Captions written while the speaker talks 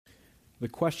The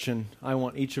question I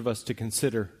want each of us to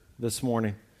consider this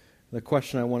morning, the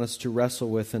question I want us to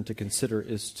wrestle with and to consider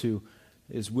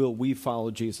is will we follow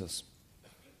Jesus?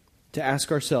 To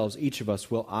ask ourselves, each of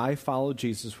us, will I follow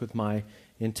Jesus with my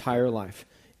entire life?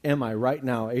 Am I right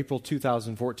now, April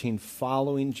 2014,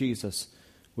 following Jesus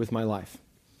with my life?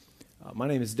 My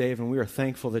name is Dave, and we are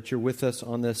thankful that you're with us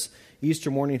on this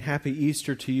Easter morning. Happy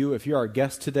Easter to you. If you're our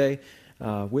guest today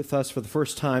with us for the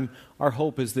first time, our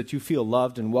hope is that you feel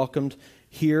loved and welcomed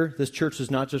here. This church is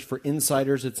not just for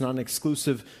insiders. It's not an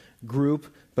exclusive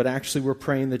group, but actually we're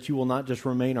praying that you will not just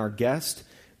remain our guest,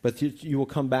 but you will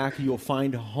come back, you will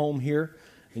find a home here,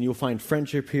 and you will find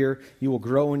friendship here. You will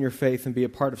grow in your faith and be a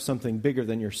part of something bigger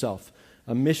than yourself,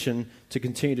 a mission to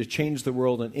continue to change the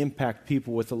world and impact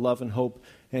people with the love and hope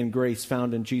and grace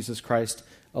found in Jesus Christ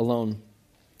alone.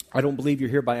 I don't believe you're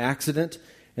here by accident,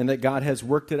 and that God has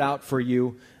worked it out for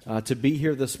you to be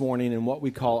here this morning in what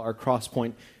we call our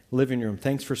Crosspoint living room.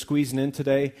 Thanks for squeezing in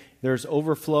today. There's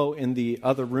overflow in the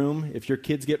other room. If your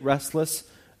kids get restless,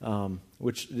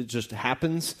 which it just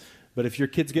happens, but if your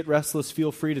kids get restless,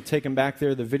 feel free to take them back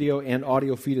there. The video and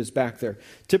audio feed is back there.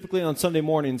 Typically on Sunday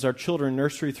mornings, our children,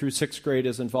 nursery through 6th grade,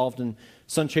 is involved in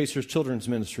Sun Chasers Children's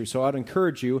Ministry. So I'd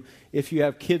encourage you, if you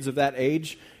have kids of that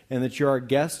age and that you're our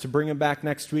guest, to bring them back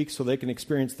next week so they can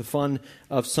experience the fun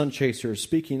of Sun Chasers.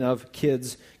 Speaking of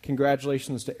kids,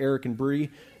 congratulations to Eric and Bree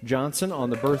Johnson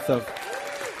on the birth of...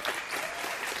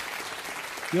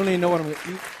 You don't even know what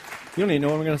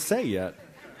I'm going to say yet.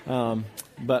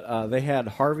 But they had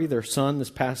Harvey, their son, this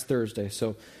past Thursday.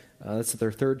 So that's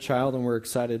their third child, and we're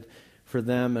excited for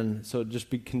them. And so just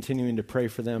be continuing to pray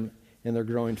for them and their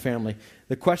growing family.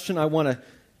 The question I want to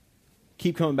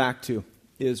keep coming back to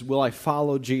is, will I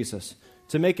follow Jesus?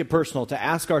 To make it personal, to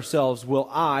ask ourselves, will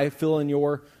I, fill in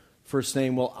your first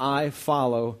name, will I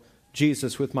follow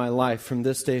Jesus with my life from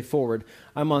this day forward?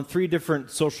 I'm on 3 different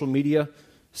social media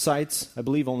sites, I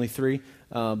believe only 3,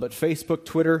 but Facebook,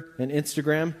 Twitter, and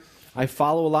Instagram. I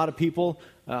follow a lot of people.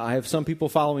 I have some people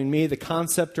following me. The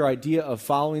concept or idea of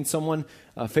following someone,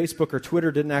 Facebook or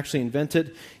Twitter didn't actually invent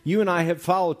it. You and I have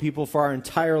followed people for our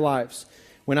entire lives.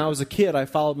 When I was a kid, I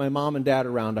followed my mom and dad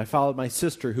around. I followed my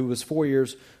sister, who was 4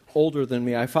 years older than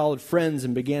me. I followed friends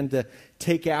and began to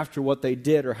take after what they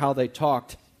did or how they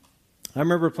talked. I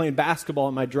remember playing basketball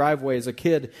in my driveway as a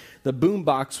kid. The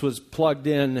boombox was plugged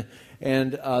in,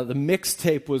 and the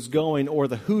mixtape was going, or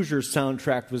the Hoosiers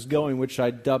soundtrack was going, which I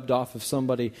dubbed off of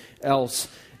somebody else.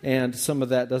 And some of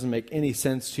that doesn't make any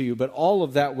sense to you. But all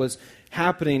of that was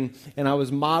happening, and I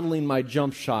was modeling my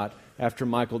jump shot after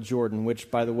Michael Jordan, which,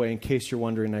 by the way, in case you're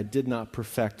wondering, I did not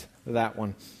perfect that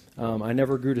one. I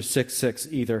never grew to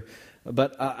 6'6" either.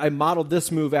 But I modeled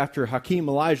this move after Hakeem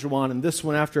Olajuwon and this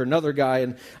one after another guy,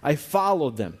 and I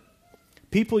followed them.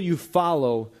 People you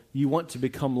follow, you want to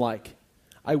become like.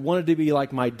 I wanted to be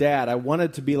like my dad. I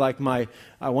wanted to be like Mike.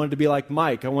 I wanted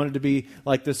to be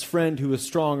like this friend who was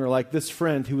strong, or like this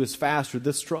friend who was fast, or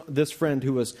this friend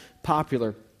who was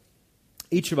popular.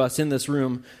 Each of us in this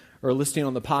room or listening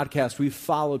on the podcast, we've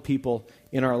followed people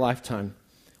in our lifetime.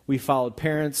 We followed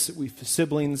parents,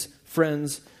 siblings,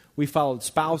 friends. We followed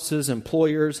spouses,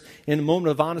 employers. In a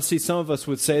moment of honesty, some of us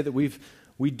would say that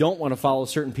we don't want to follow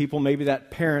certain people. Maybe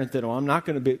that parent that, I'm not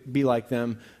going to be like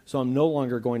them, so I'm no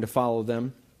longer going to follow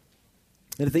them.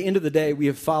 And at the end of the day, we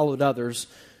have followed others,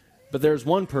 but there's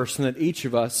one person that each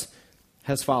of us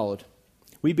has followed.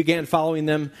 We began following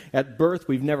them at birth.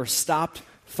 We've never stopped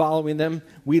following them.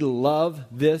 We love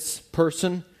this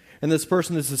person, and this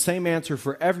person is the same answer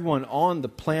for everyone on the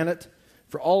planet,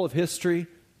 for all of history.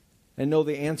 And no,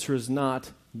 the answer is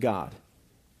not God.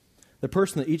 The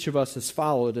person that each of us has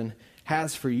followed and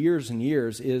has for years and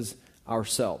years is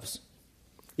ourselves.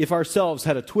 If ourselves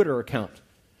had a Twitter account,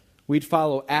 we'd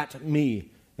follow @me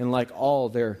and like all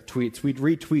their tweets. We'd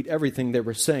retweet everything they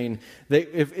were saying.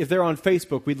 If they're on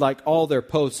Facebook, we'd like all their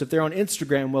posts. If they're on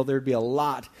Instagram, well, there'd be a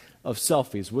lot of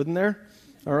selfies, wouldn't there?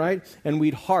 All right? And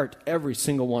we'd heart every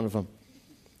single one of them.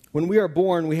 When we are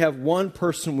born, we have one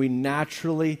person we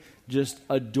naturally just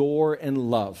adore and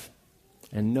love.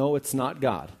 And no, it's not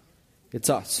God. It's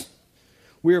us.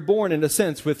 We are born, in a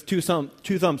sense, with two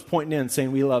thumbs pointing in,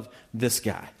 saying we love this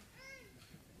guy.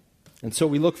 And so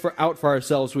we look out for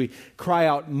ourselves. We cry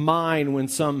out, mine, when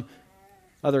some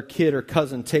other kid or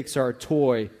cousin takes our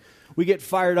toy. We get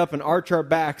fired up and arch our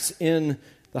backs in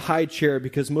the high chair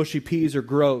because mushy peas are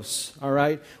gross, all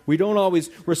right? We don't always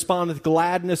respond with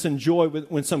gladness and joy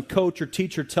when some coach or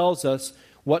teacher tells us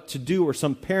what to do, or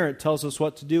some parent tells us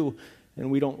what to do,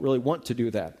 and we don't really want to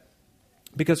do that.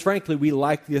 Because frankly, we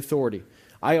like the authority.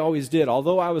 I always did.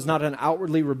 Although I was not an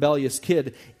outwardly rebellious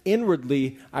kid,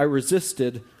 inwardly I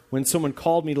resisted when someone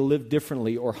called me to live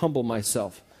differently or humble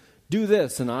myself. Do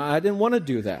this, and I didn't want to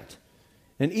do that.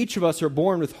 And each of us are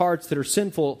born with hearts that are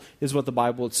sinful, is what the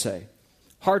Bible would say.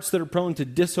 Hearts that are prone to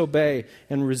disobey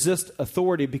and resist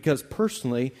authority because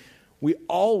personally, we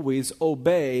always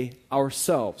obey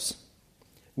ourselves.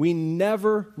 We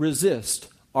never resist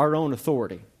our own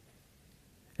authority.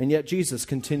 And yet Jesus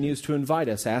continues to invite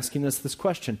us, asking us this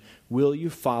question: will you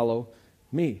follow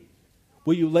me?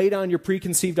 Will you lay down your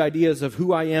preconceived ideas of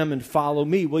who I am and follow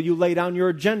me? Will you lay down your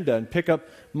agenda and pick up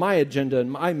my agenda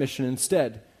and my mission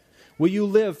instead? Will you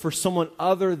live for someone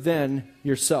other than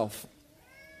yourself?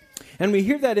 And we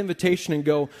hear that invitation and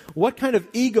go, what kind of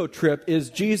ego trip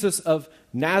is Jesus of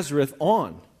Nazareth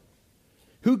on?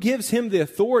 Who gives him the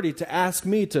authority to ask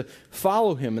me to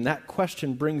follow him? And that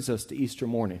question brings us to Easter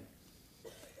morning.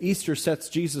 Easter sets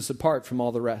Jesus apart from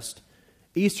all the rest.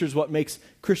 Easter is what makes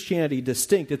Christianity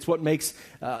distinct. It's what makes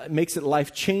it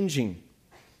life-changing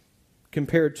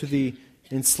compared to the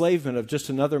enslavement of just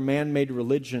another man-made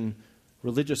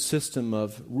religious system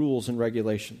of rules and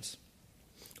regulations.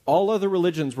 All other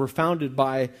religions were founded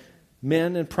by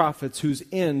men and prophets whose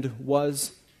end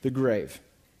was the grave.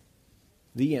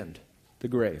 The end, the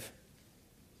grave.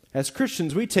 As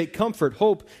Christians, we take comfort,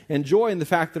 hope, and joy in the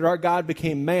fact that our God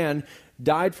became man,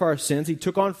 died for our sins. He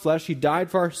took on flesh. He died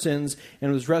for our sins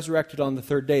and was resurrected on the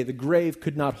third day. The grave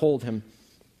could not hold him.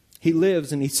 He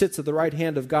lives and he sits at the right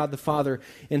hand of God the Father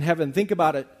in heaven. Think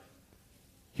about it.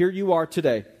 Here you are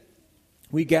today.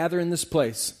 We gather in this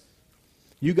place.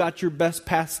 You got your best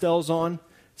pastels on.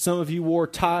 Some of you wore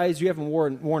ties. You haven't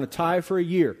worn a tie for a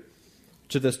year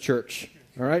to this church.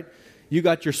 All right? You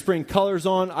got your spring colors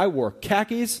on. I wore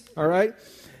khakis. All right?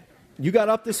 You got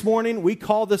up this morning. We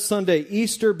call this Sunday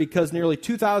Easter because nearly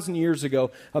 2,000 years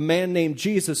ago, a man named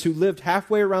Jesus who lived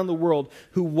halfway around the world,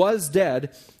 who was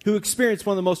dead, who experienced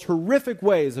one of the most horrific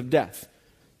ways of death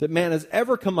that man has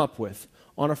ever come up with.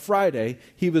 On a Friday,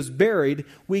 he was buried.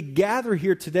 We gather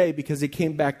here today because he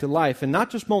came back to life, and not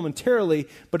just momentarily,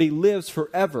 but he lives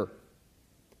forever.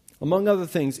 Among other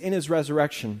things, in his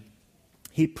resurrection,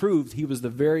 he proved he was the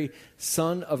very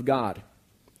Son of God,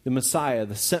 the Messiah,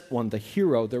 the sent one, the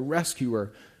hero, the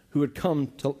rescuer, who had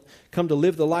come to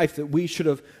live the life that we should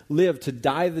have lived, to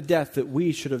die the death that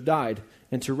we should have died,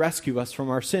 and to rescue us from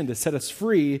our sin, to set us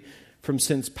free from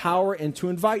sin's power, and to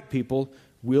invite people,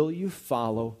 will you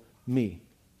follow me?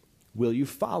 Will you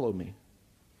follow me?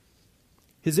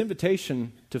 His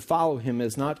invitation to follow him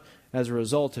is not as a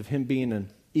result of him being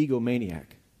an egomaniac.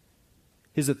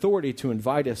 His authority to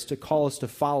invite us, to call us to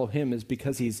follow him, is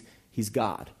because he's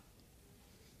God.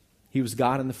 He was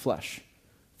God in the flesh,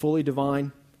 fully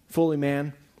divine, fully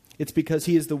man. It's because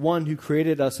he is the one who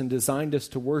created us and designed us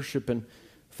to worship and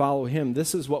follow him.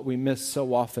 This is what we miss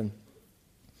so often,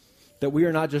 that we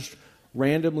are not just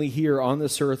randomly here on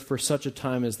this earth for such a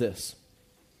time as this.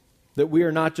 That we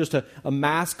are not just a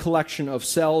mass collection of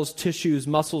cells, tissues,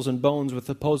 muscles, and bones with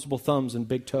opposable thumbs and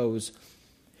big toes.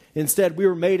 Instead, we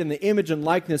were made in the image and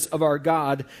likeness of our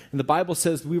God, and the Bible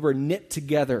says we were knit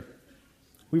together.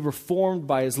 We were formed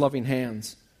by his loving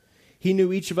hands. He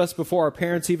knew each of us before our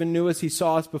parents even knew us. He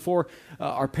saw us before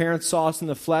our parents saw us in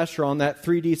the flesh or on that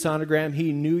 3D sonogram.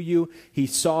 He knew you. He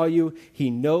saw you. He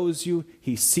knows you.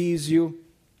 He sees you.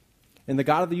 And the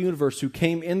God of the universe, who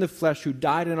came in the flesh, who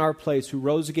died in our place, who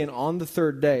rose again on the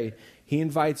third day, he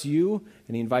invites you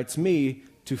and he invites me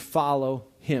to follow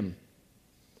him.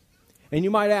 And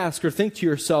you might ask or think to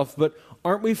yourself, but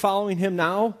aren't we following him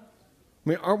now? I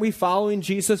mean, aren't we following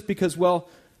Jesus because, well,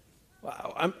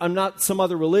 I'm not some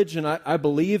other religion. I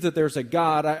believe that there's a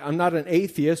God. I'm not an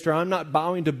atheist, or I'm not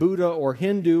bowing to Buddha or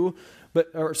Hindu,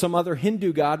 or some other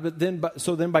Hindu god. But then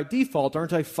by default,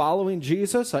 aren't I following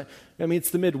Jesus? I mean,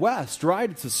 it's the Midwest, right?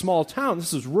 It's a small town.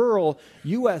 This is rural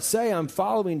USA. I'm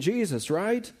following Jesus,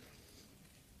 right?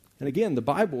 And again, the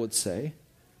Bible would say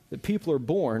that people are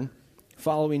born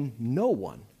following no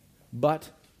one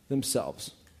but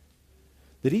themselves.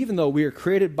 That even though we are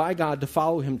created by God to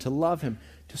follow him, to love him,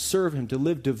 to serve him, to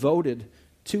live devoted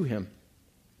to him,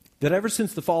 that ever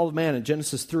since the fall of man in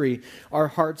Genesis 3, our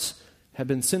hearts have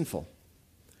been sinful.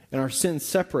 And our sin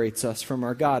separates us from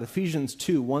our God. Ephesians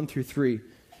 2, 1 through 3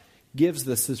 gives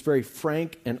this very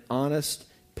frank and honest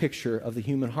picture of the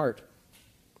human heart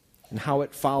and how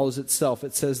it follows itself.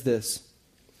 It says this: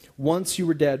 once you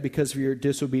were dead because of your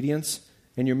disobedience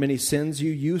and your many sins,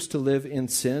 you used to live in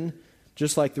sin,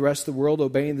 just like the rest of the world,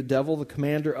 obeying the devil, the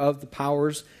commander of the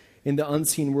powers in the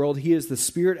unseen world. He is the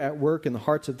spirit at work in the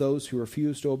hearts of those who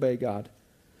refuse to obey God.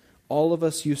 All of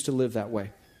us used to live that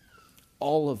way.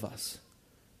 All of us.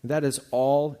 That is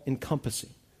all-encompassing.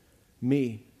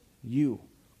 Me, you,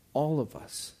 all of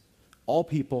us. All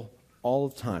people, all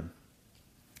the time,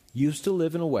 used to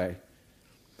live in a way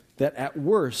that at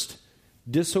worst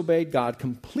disobeyed God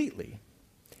completely,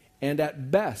 and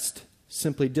at best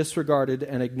simply disregarded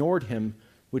and ignored him,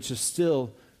 which is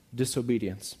still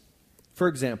disobedience. For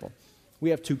example, we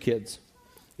have 2 kids.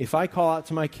 If I call out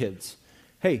to my kids,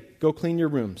 hey, go clean your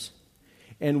rooms,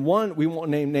 and one, we won't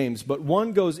name names, but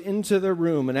one goes into their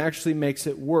room and actually makes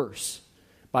it worse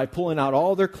by pulling out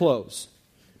all their clothes,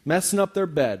 messing up their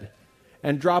bed,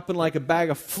 and dropping like a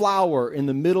bag of flour in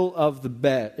the middle of the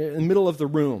bed, in the middle of the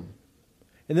room.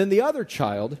 And then the other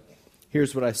child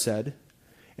hears what I said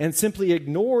and simply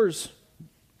ignores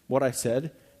what I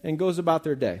said and goes about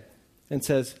their day and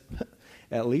says,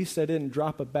 at least I didn't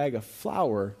drop a bag of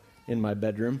flour in my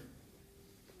bedroom.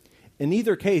 In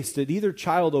either case, did either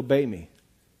child obey me?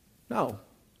 No,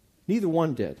 neither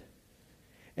one did.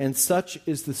 And such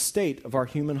is the state of our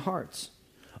human hearts.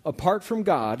 Apart from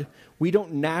God, we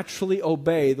don't naturally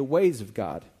obey the ways of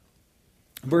God.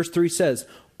 Verse 3 says,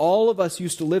 all of us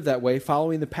used to live that way,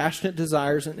 following the passionate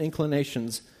desires and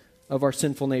inclinations of our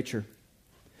sinful nature.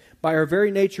 By our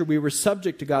very nature, we were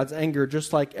subject to God's anger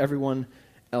just like everyone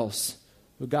else.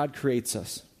 But God creates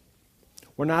us.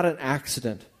 We're not an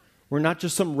accident. We're not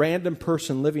just some random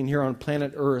person living here on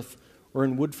planet Earth or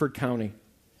in Woodford County.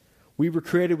 We were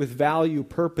created with value,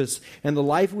 purpose, and the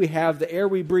life we have, the air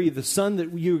we breathe, the sun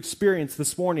that you experienced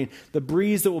this morning, the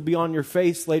breeze that will be on your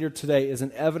face later today is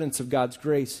an evidence of God's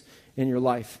grace in your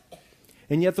life.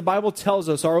 And yet the Bible tells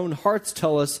us, our own hearts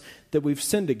tell us that we've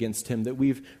sinned against him, that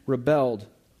we've rebelled.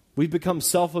 We've become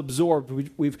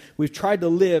self-absorbed. We've tried to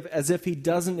live as if he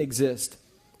doesn't exist.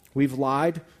 We've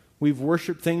lied. We've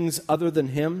worshiped things other than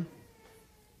him.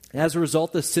 As a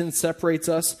result, the sin separates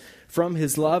us from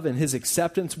his love and his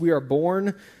acceptance. We are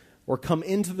born or come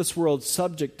into this world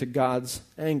subject to God's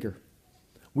anger.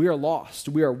 We are lost.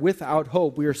 We are without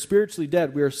hope. We are spiritually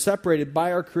dead. We are separated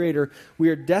by our Creator. We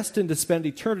are destined to spend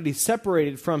eternity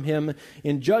separated from him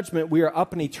in judgment. We are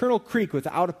up an eternal creek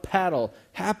without a paddle.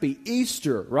 Happy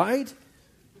Easter, right?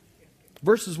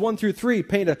 Verses 1 through 3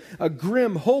 paint a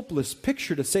grim, hopeless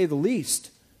picture, to say the least.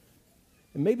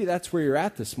 And maybe that's where you're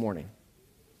at this morning.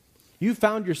 You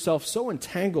found yourself so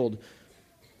entangled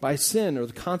by sin or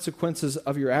the consequences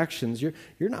of your actions, you're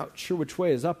not sure which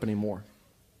way is up anymore.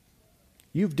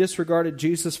 You've disregarded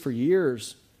Jesus for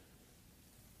years,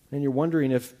 and you're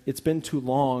wondering if it's been too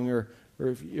long or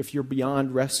if you're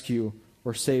beyond rescue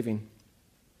or saving.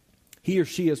 He or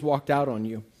she has walked out on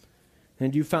you,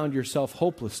 and you found yourself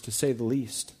hopeless, to say the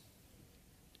least.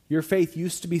 Your faith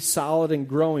used to be solid and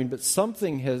growing, but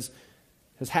something has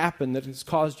happened that has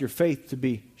caused your faith to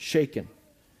be shaken.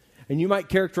 And you might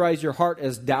characterize your heart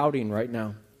as doubting right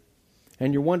now.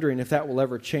 And you're wondering if that will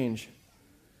ever change.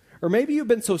 Or maybe you've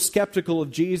been so skeptical of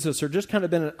Jesus, or just kind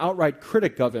of been an outright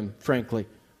critic of him, frankly.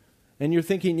 And you're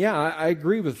thinking, yeah, I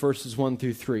agree with verses 1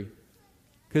 through 3.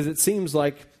 Because it seems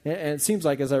like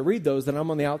as I read those, that I'm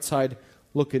on the outside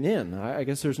looking in. I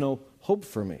guess there's no hope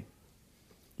for me.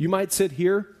 You might sit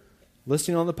here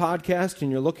listening on the podcast,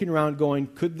 and you're looking around going,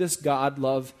 could this God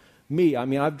love me? I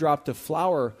mean, I've dropped a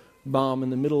flower bomb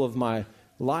in the middle of my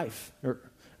life.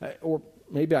 Or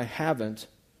maybe I haven't,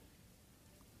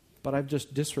 but I've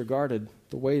just disregarded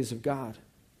the ways of God.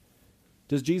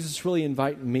 Does Jesus really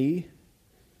invite me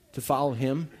to follow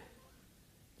him?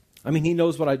 I mean, he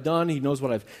knows what I've done. He knows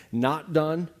what I've not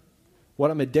done,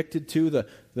 what I'm addicted to, the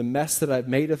mess that I've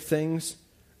made of things,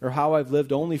 or how I've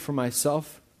lived only for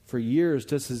myself for years.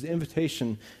 Does his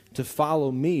invitation to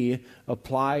follow me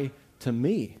apply to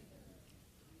me?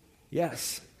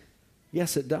 Yes.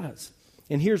 Yes, it does.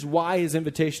 And here's why his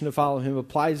invitation to follow him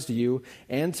applies to you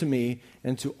and to me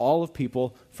and to all of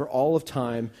people for all of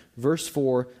time. Verse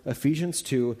 4, Ephesians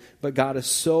 2, but God is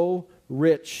so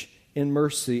rich in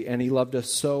mercy and he loved us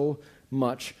so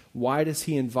much. Why does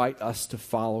he invite us to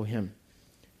follow him?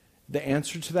 The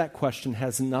answer to that question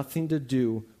has nothing to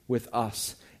do with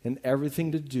us and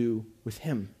everything to do with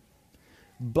him.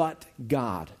 But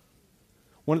God.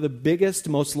 One of the biggest,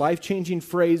 most life-changing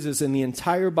phrases in the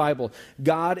entire Bible.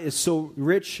 God is so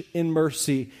rich in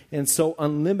mercy and so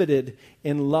unlimited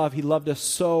in love. He loved us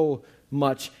so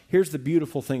much. Here's the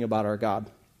beautiful thing about our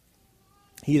God.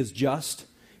 He is just.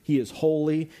 He is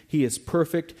holy. He is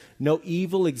perfect. No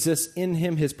evil exists in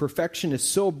him. His perfection is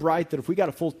so bright that if we got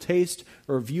a full taste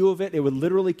or a view of it, it would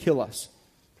literally kill us.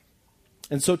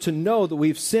 And so to know that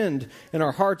we've sinned and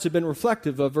our hearts have been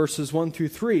reflective of verses 1 through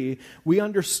 3, we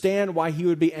understand why he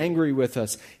would be angry with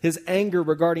us. His anger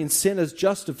regarding sin is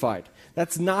justified.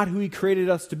 That's not who he created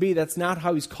us to be. That's not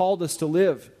how he's called us to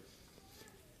live.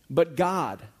 But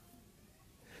God.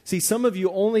 See, some of you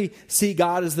only see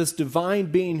God as this divine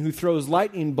being who throws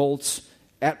lightning bolts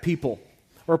at people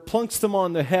or plunks them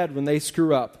on the head when they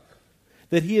screw up.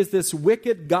 That he is this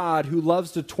wicked God who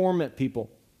loves to torment people.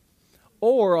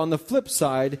 Or on the flip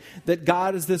side, that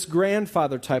God is this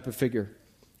grandfather type of figure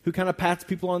who kind of pats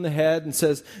people on the head and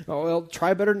says, oh, well,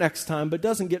 try better next time, but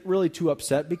doesn't get really too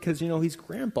upset because, he's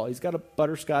grandpa. He's got a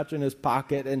butterscotch in his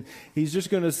pocket, and he's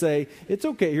just going to say, it's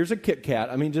okay, here's a Kit Kat.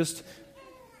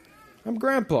 I'm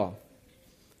grandpa.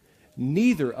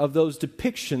 Neither of those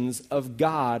depictions of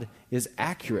God is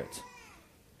accurate.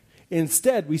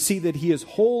 Instead, we see that he is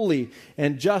holy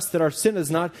and just, that our sin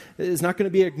is not going to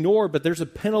be ignored, but there's a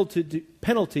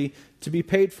penalty to be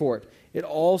paid for it. It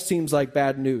all seems like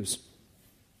bad news.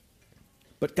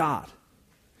 But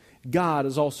God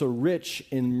is also rich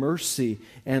in mercy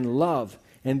and love.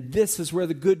 And this is where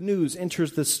the good news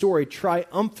enters the story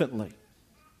triumphantly.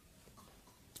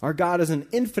 Our God is an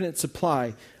infinite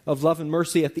supply of love and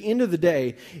mercy. At the end of the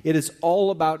day, it is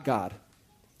all about God.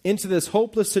 Into this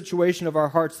hopeless situation of our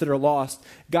hearts that are lost,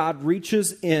 God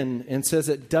reaches in and says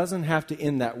it doesn't have to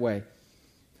end that way.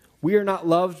 We are not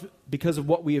loved because of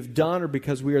what we have done or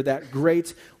because we are that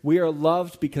great. We are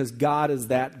loved because God is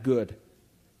that good.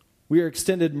 We are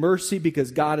extended mercy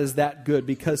because God is that good,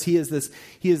 because He is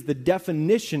the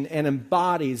definition and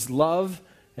embodies love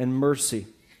and mercy.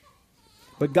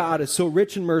 But God is so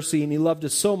rich in mercy, and He loved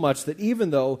us so much that even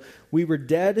though we were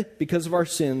dead because of our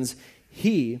sins,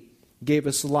 He gave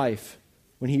us life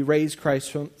when He raised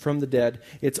Christ from the dead.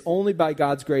 It's only by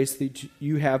God's grace that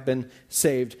you have been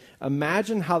saved.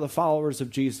 Imagine how the followers of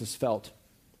Jesus felt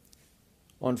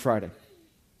on Friday.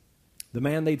 The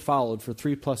man they'd followed for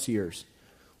 3+ years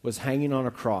was hanging on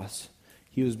a cross.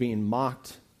 He was being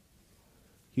mocked.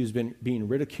 He was being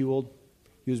ridiculed.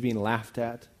 He was being laughed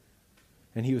at.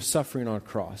 And he was suffering on a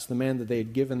cross, the man that they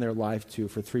had given their life to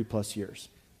for 3+ years.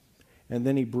 And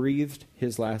then he breathed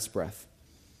his last breath.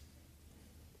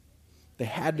 They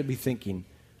had to be thinking,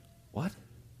 what?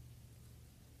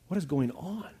 What is going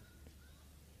on?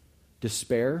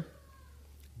 Despair,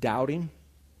 doubting,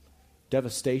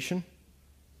 devastation.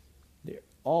 They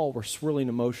all were swirling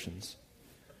emotions.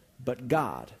 But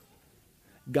God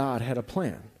had a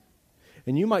plan.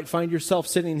 And you might find yourself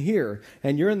sitting here,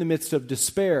 and you're in the midst of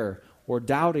despair or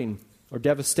doubting or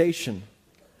devastation.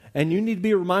 And you need to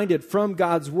be reminded from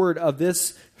God's word of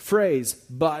this phrase,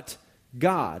 but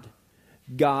God.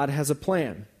 God has a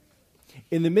plan.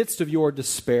 In the midst of your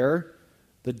despair,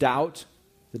 the doubt,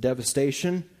 the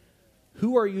devastation,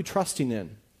 who are you trusting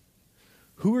in?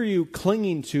 Who are you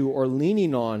clinging to or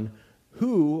leaning on?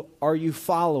 Who are you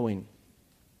following?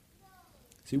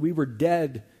 See, we were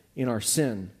dead in our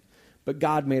sin, but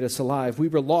God made us alive. We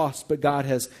were lost, but God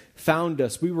has found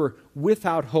us. We were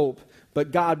without hope,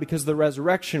 but God, because of the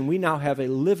resurrection, we now have a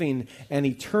living and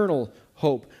eternal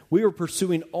hope. We were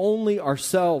pursuing only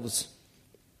ourselves,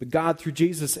 but God, through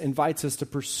Jesus, invites us to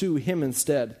pursue Him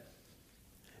instead.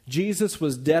 Jesus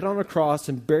was dead on a cross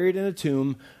and buried in a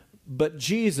tomb, but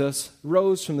Jesus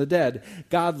rose from the dead.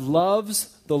 God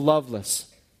loves the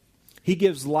loveless. He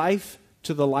gives life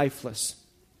to the lifeless,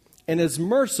 and is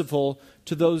merciful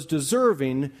to those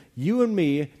deserving, you and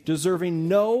me, deserving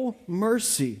no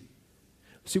mercy.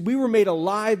 See, we were made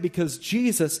alive because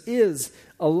Jesus is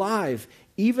alive.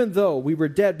 Even though we were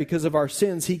dead because of our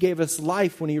sins, He gave us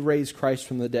life when He raised Christ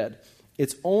from the dead.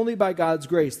 It's only by God's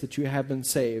grace that you have been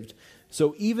saved.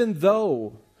 So even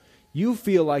though you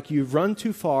feel like you've run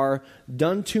too far,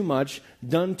 done too much,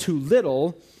 done too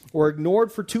little, or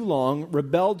ignored for too long,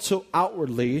 rebelled so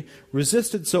outwardly,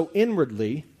 resisted so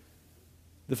inwardly,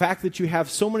 the fact that you have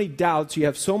so many doubts, you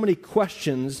have so many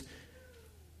questions,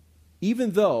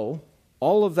 even though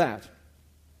all of that,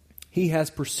 He has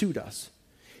pursued us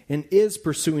and is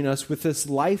pursuing us with this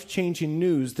life-changing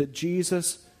news that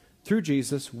through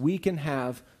Jesus, we can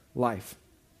have life.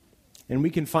 And we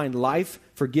can find life,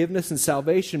 forgiveness, and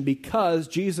salvation because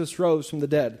Jesus rose from the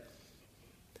dead.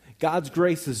 God's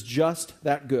grace is just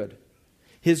that good.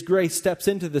 His grace steps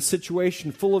into the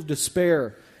situation full of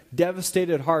despair,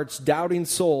 devastated hearts, doubting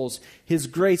souls. His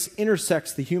grace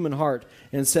intersects the human heart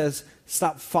and says,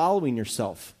 stop following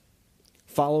yourself.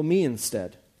 Follow me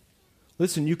instead.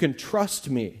 Listen, you can trust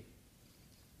me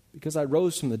because I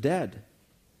rose from the dead.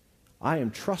 I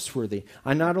am trustworthy.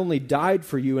 I not only died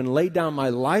for you and laid down my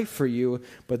life for you,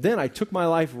 but then I took my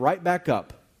life right back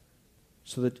up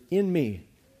so that in me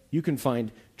you can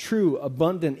find true,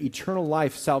 abundant, eternal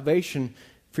life, salvation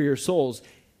for your souls.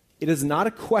 It is not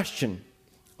a question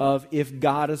of if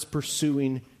God is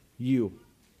pursuing you.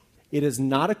 It is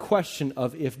not a question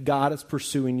of if God is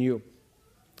pursuing you.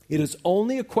 It is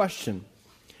only a question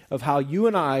of how you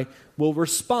and I will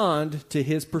respond to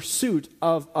His pursuit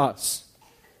of us.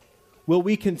 Will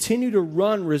we continue to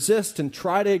run, resist, and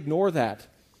try to ignore that?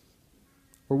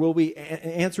 Or will we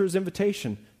answer his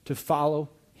invitation to follow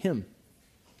him?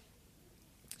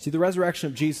 See, the resurrection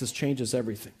of Jesus changes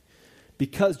everything.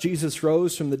 Because Jesus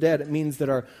rose from the dead, it means that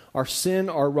our sin,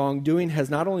 our wrongdoing has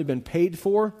not only been paid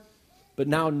for, but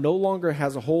now no longer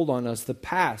has a hold on us.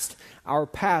 Our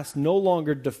past no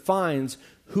longer defines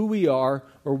who we are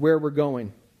or where we're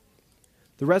going.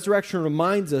 The resurrection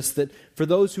reminds us that for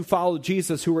those who follow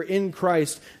Jesus, who are in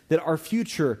Christ, that our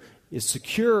future is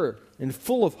secure and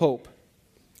full of hope.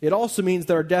 It also means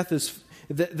that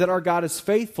that our God is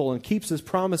faithful and keeps his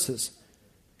promises.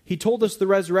 He told us the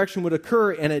resurrection would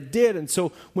occur, and it did. And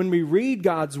so when we read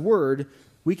God's word,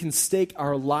 we can stake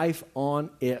our life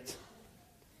on it.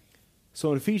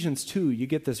 So in Ephesians 2, you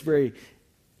get this very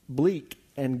bleak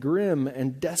and grim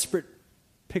and desperate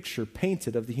picture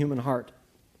painted of the human heart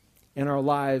and our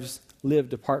lives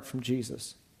lived apart from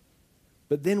Jesus.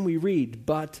 But then we read,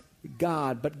 but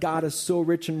God is so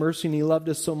rich in mercy, and he loved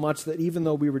us so much that even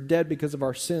though we were dead because of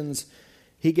our sins,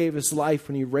 he gave us life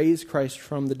when he raised Christ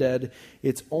from the dead.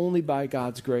 It's only by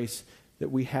God's grace that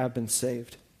we have been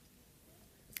saved.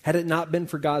 Had it not been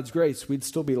for God's grace, we'd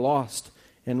still be lost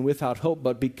and without hope.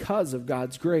 But because of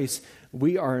God's grace,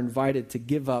 we are invited to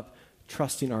give up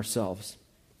trusting ourselves,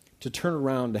 to turn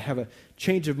around, to have a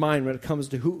change of mind when it comes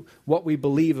to what we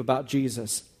believe about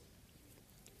Jesus.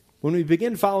 When we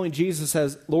begin following Jesus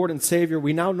as Lord and Savior,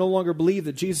 we now no longer believe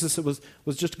that Jesus was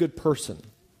just a good person.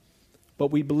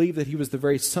 But we believe that he was the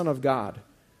very Son of God,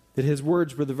 that his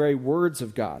words were the very words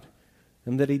of God,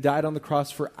 and that he died on the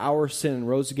cross for our sin and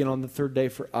rose again on the third day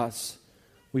for us.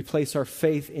 We place our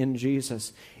faith in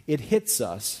Jesus. It hits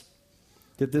us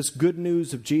that this good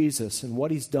news of Jesus and what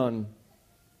he's done,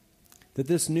 that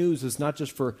this news is not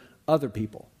just for other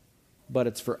people, but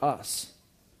it's for us.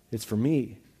 It's for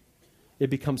me. It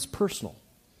becomes personal.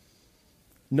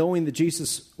 Knowing that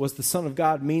Jesus was the Son of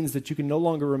God means that you can no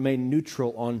longer remain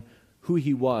neutral on who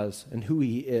he was and who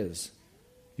he is.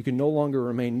 You can no longer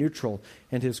remain neutral.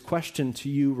 And his question to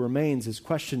you remains, his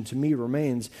question to me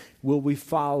remains, will we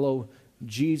follow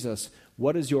Jesus?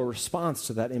 What is your response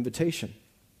to that invitation?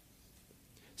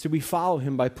 See, we follow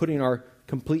him by putting our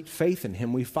complete faith in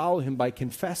him. We follow him by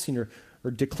confessing or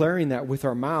declaring that with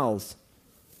our mouths.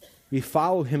 We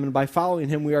follow him, and by following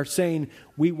him, we are saying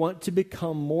we want to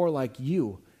become more like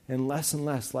you and less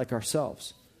like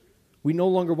ourselves. We no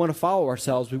longer want to follow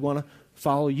ourselves. We want to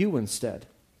follow you instead.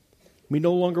 We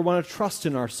no longer want to trust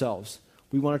in ourselves.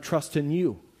 We want to trust in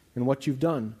you and what you've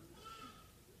done.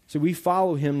 So we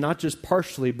follow him not just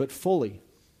partially, but fully.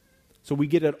 So we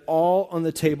get it all on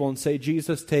the table and say,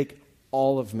 Jesus, take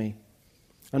all of me.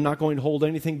 I'm not going to hold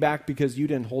anything back because you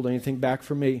didn't hold anything back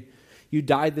for me. You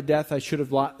died the death I should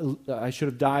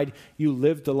have died. You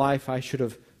lived the life I should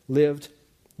have lived.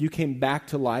 You came back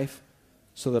to life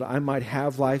so that I might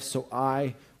have life, so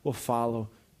I will follow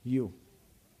you.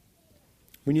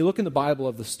 When you look in the Bible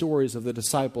of the stories of the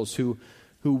disciples who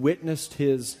witnessed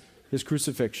his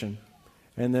crucifixion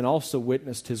and then also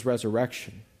witnessed his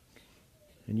resurrection,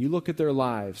 and you look at their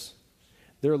lives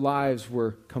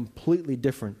were completely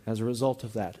different as a result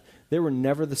of that. They were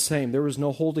never the same. There was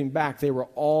no holding back. They were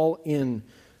all in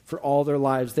for all their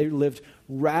lives. They lived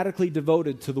radically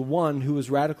devoted to the one who was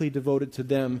radically devoted to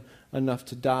them enough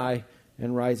to die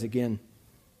and rise again.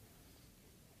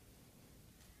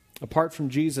 Apart from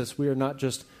Jesus, we are not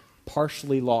just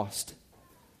partially lost,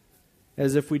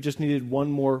 as if we just needed one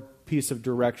more piece of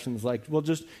directions. Like, well,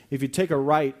 just if you take a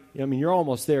right, you're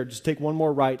almost there. Just take one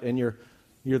more right and you're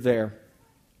there.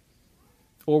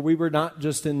 Or we were not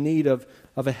just in need of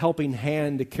a helping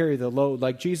hand to carry the load.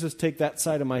 Like, Jesus, take that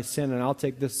side of my sin and I'll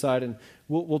take this side, and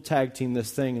we'll tag team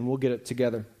this thing and we'll get it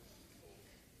together.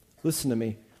 Listen to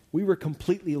me. We were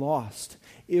completely lost.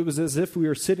 It was as if we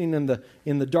were sitting in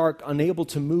the dark, unable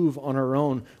to move on our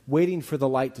own, waiting for the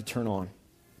light to turn on.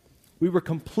 We were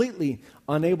completely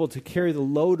unable to carry the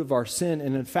load of our sin,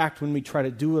 and in fact, when we try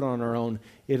to do it on our own,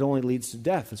 it only leads to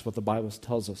death. That's what the Bible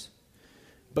tells us.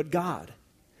 But God,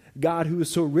 who is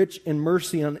so rich in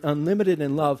mercy and unlimited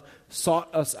in love,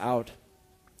 sought us out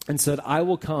and said, I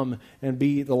will come and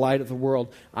be the light of the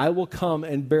world. I will come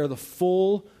and bear the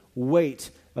full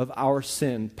weight of our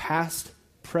sin, past,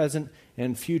 present,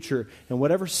 and future. And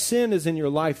whatever sin is in your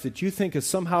life that you think is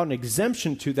somehow an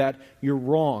exemption to that, you're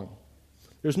wrong.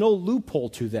 There's no loophole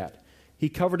to that. He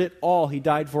covered it all. He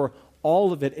died for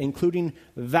all of it, including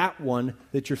that one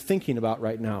that you're thinking about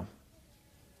right now.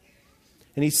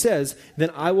 And he says, then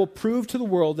I will prove to the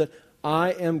world that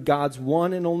I am God's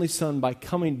one and only Son by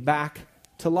coming back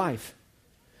to life.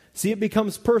 See, it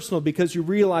becomes personal because you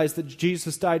realize that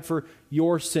Jesus died for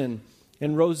your sin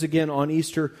and rose again on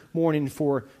Easter morning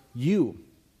for you.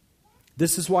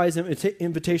 This is why his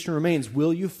invitation remains.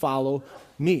 Will you follow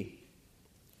me?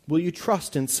 Will you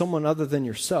trust in someone other than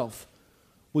yourself?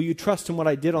 Will you trust in what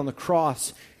I did on the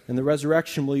cross and the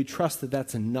resurrection? Will you trust that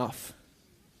that's enough?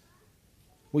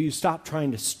 Will you stop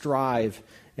trying to strive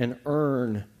and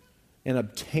earn and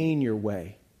obtain your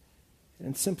way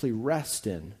and simply rest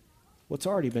in what's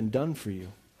already been done for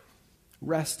you?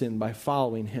 Rest in by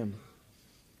following him.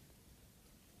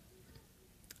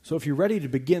 So if you're ready to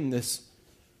begin this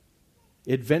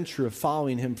adventure of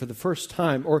following him for the first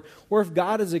time, or if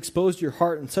God has exposed your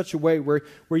heart in such a way where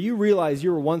you realize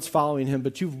you were once following him,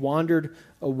 but you've wandered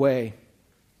away.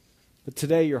 But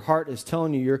today your heart is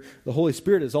telling you, the Holy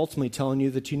Spirit is ultimately telling you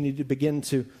that you need to begin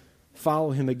to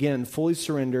follow him again, fully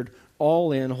surrendered,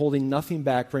 all in, holding nothing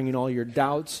back, bringing all your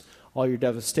doubts, all your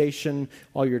devastation,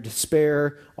 all your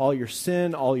despair, all your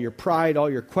sin, all your pride, all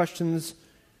your questions,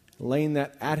 laying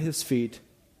that at his feet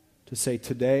to say,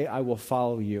 today I will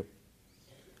follow you.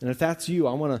 And if that's you,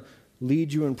 I want to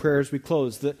lead you in prayer as we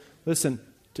close. And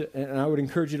I would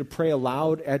encourage you to pray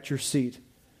aloud at your seat.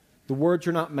 The words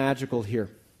are not magical here.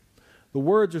 The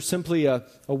words are simply a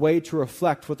way to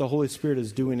reflect what the Holy Spirit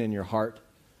is doing in your heart.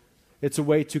 It's a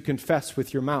way to confess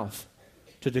with your mouth,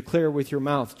 to declare with your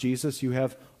mouth, Jesus, you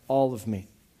have all of me.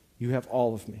 You have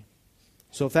all of me.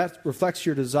 So if that reflects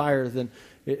your desire, then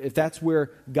if that's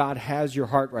where God has your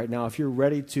heart right now, if you're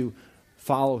ready to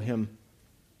follow him,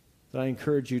 then I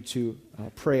encourage you to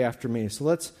pray after me. So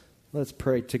let's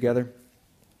pray together.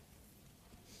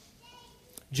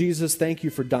 Jesus, thank you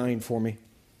for dying for me.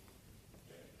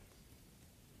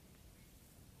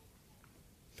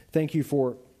 Thank you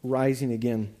for rising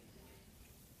again.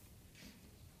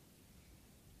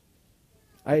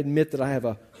 I admit that I have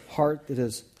a heart that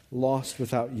is lost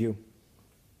without you.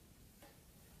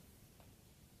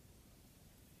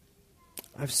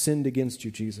 I've sinned against you,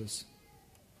 Jesus.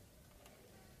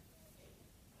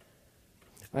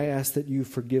 I ask that you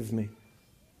forgive me.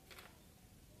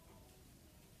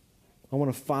 I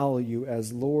want to follow you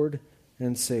as Lord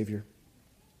and Savior.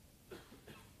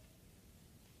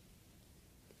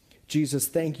 Jesus,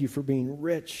 thank you for being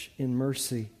rich in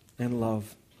mercy and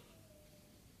love.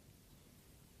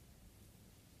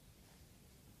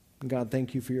 And God,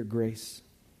 thank you for your grace.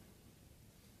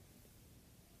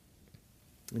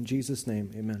 In Jesus'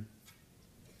 name, amen.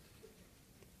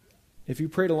 If you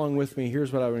prayed along with me,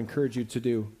 here's what I would encourage you to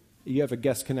do. You have a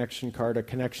guest connection card, a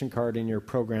connection card in your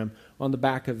program. On the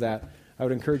back of that, I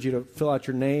would encourage you to fill out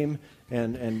your name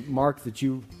and mark that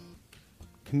you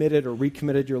committed or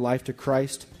recommitted your life to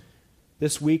Christ.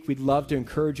 This week, we'd love to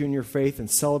encourage you in your faith and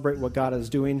celebrate what God is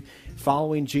doing.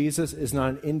 Following Jesus is not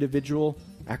an individual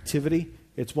activity.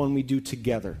 It's one we do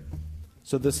together.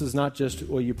 So this is not just,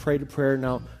 well, you prayed a prayer,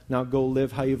 now go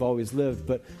live how you've always lived.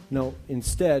 But no,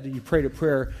 instead, you prayed a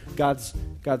prayer, God's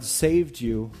saved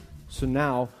you, so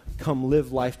now come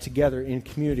live life together in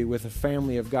community with a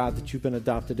family of God that you've been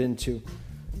adopted into.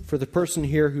 For the person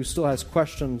here who still has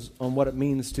questions on what it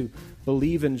means to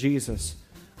believe in Jesus,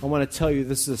 I want to tell you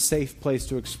this is a safe place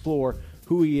to explore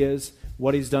who he is,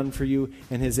 what he's done for you,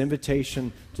 and his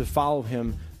invitation to follow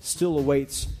him still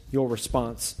awaits your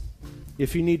response.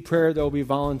 If you need prayer, there will be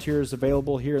volunteers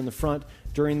available here in the front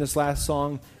during this last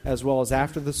song as well as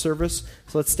after the service.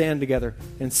 So let's stand together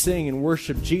and sing and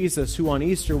worship Jesus, who on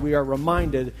Easter we are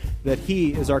reminded that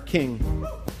he is our King.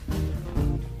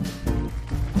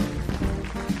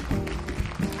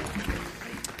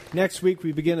 Next week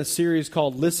we begin a series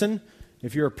called Listen.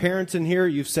 If you're a parent in here,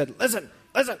 you've said, listen.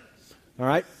 All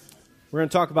right? We're going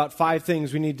to talk about 5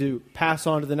 things we need to pass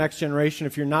on to the next generation.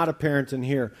 If you're not a parent in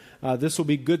here, this will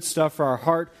be good stuff for our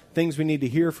heart, things we need to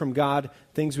hear from God,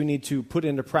 things we need to put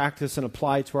into practice and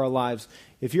apply to our lives.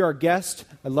 If you're our guest,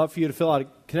 I'd love for you to fill out a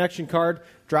connection card,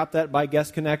 drop that by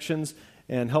Guest Connections,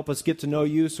 and help us get to know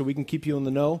you so we can keep you in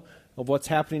the know of what's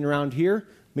happening around here.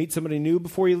 Meet somebody new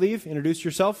before you leave. Introduce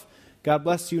yourself. God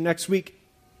bless you next week.